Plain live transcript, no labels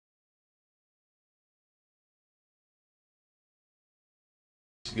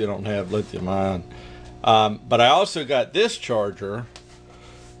you don't have lithium ion. But I also got this charger.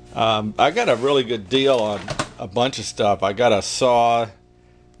 I got a really good deal on a bunch of stuff. I got a saw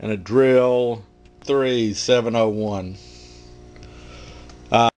and a drill, 3701.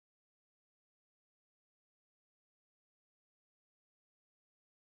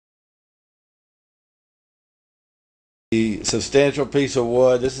 A substantial piece of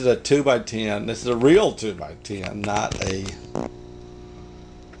wood. This is a 2x10. This is a real 2x10, not a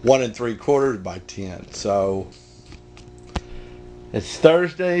 1 3/4 by 10. So it's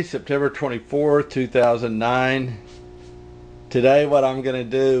Thursday, September 24th, 2009. Today what I'm going to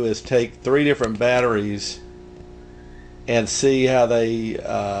do is take 3 different batteries and see how they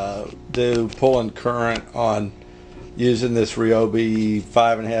do pulling current on using this Ryobi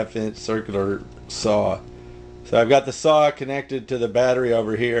 5.5-inch circular saw. So I've got the saw connected to the battery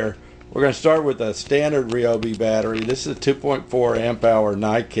over here. We're going to start with a standard Ryobi battery. This is a 2.4 amp hour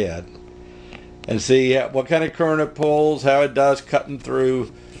Nicad. And see what kind of current it pulls, how it does cutting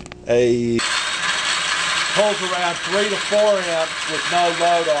through a... Pulls around 3 to 4 amps with no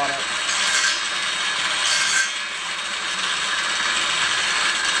load on it.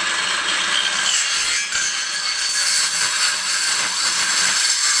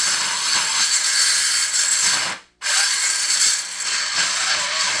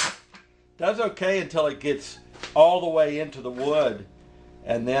 Does okay until it gets all the way into the wood,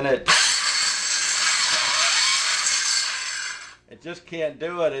 and then it just can't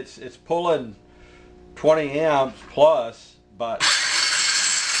do it. It's pulling 20 amps plus, but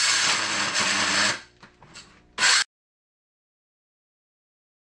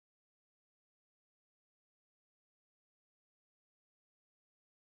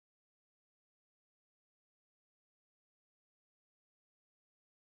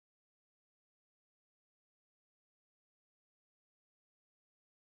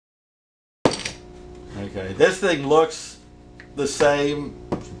okay, this thing looks the same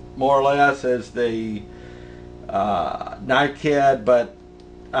more or less as the Nicad, but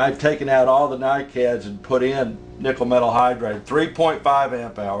I've taken out all the Nicads and put in nickel metal hydride, 3.5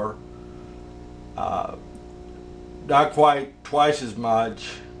 amp hour, not quite twice as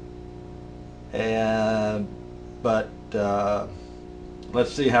much, but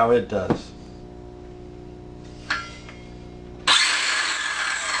let's see how it does.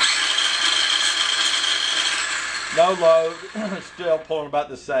 No load, still pulling about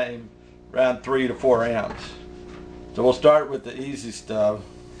the same, around 3 to 4 amps. So we'll start with the easy stuff.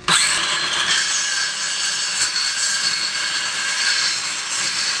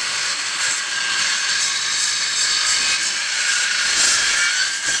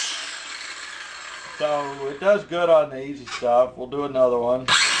 So it does good on the easy stuff. We'll do another one.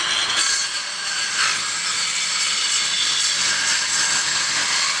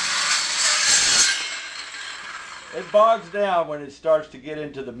 It bogs down when it starts to get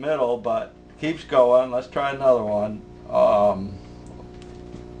into the middle, but keeps going. Let's try another one.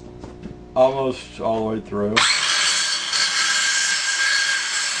 Almost all the way through.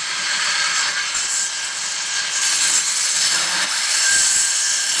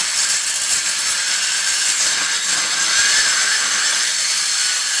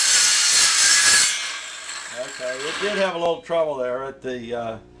 Okay, it did have a little trouble there at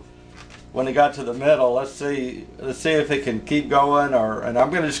the when it got to the middle. Let's see if it can keep going, and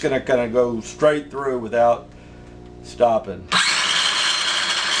I'm just gonna kind of go straight through without stopping.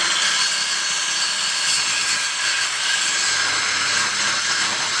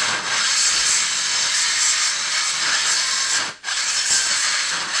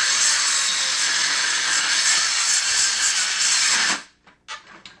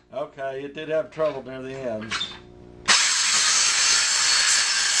 Okay, it did have trouble near the end.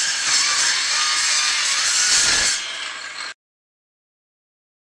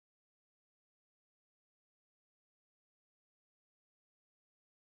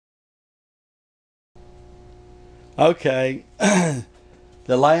 Okay,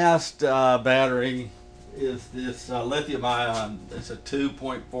 the last battery is this lithium ion. It's a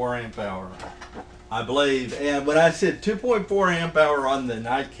 2.4 amp hour, I believe. And when I said 2.4 amp hour on the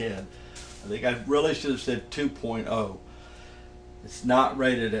Nicad, I think I really should have said 2.0. It's not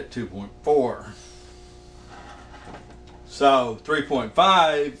rated at 2.4. So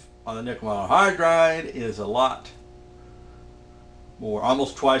 3.5 on the nickel metal hydride is a lot more,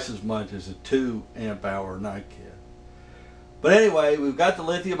 almost twice as much as a 2 amp hour Nicad. But anyway, we've got the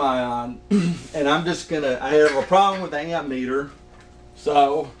lithium ion, and I have a problem with the amp meter,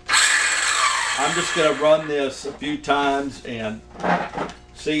 so I'm just gonna run this a few times and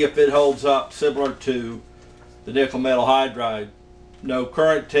see if it holds up similar to the nickel metal hydride no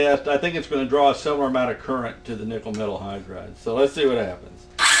current test. I think it's going to draw a similar amount of current to the nickel metal hydride. So let's see what happens.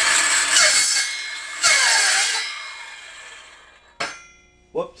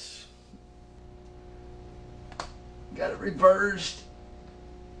 Whoops. Got it reversed.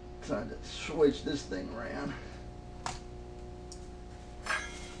 Trying to switch this thing around.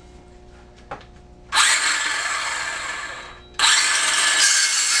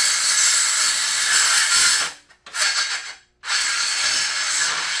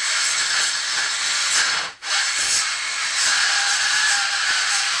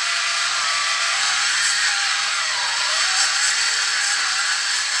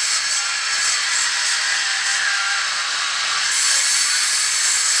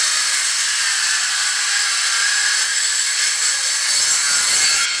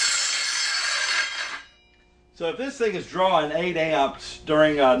 So if this thing is drawing 8 amps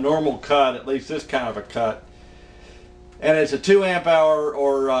during a normal cut, at least this kind of a cut, and it's a 2 amp hour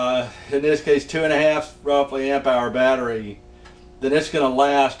or in this case 2.5 roughly amp hour battery, then it's going to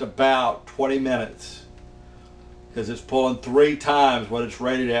last about 20 minutes because it's pulling 3 times what it's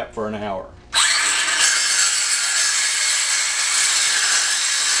rated at for an hour.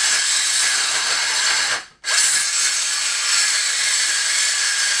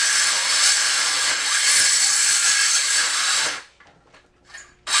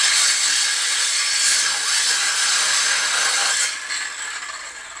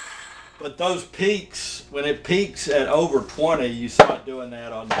 But those peaks, when it peaks at over 20, you saw it doing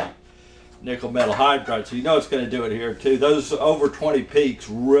that on the nickel metal hydride, so you know it's going to do it here too. Those over 20 peaks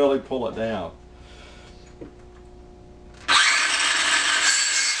really pull it down.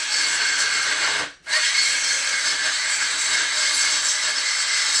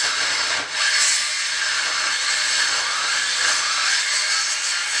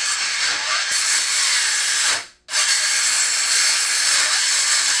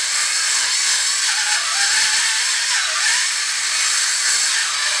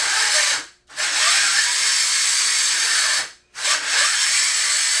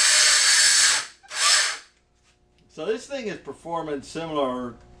 So this thing is performing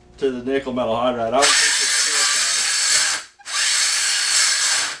similar to the nickel metal hydride.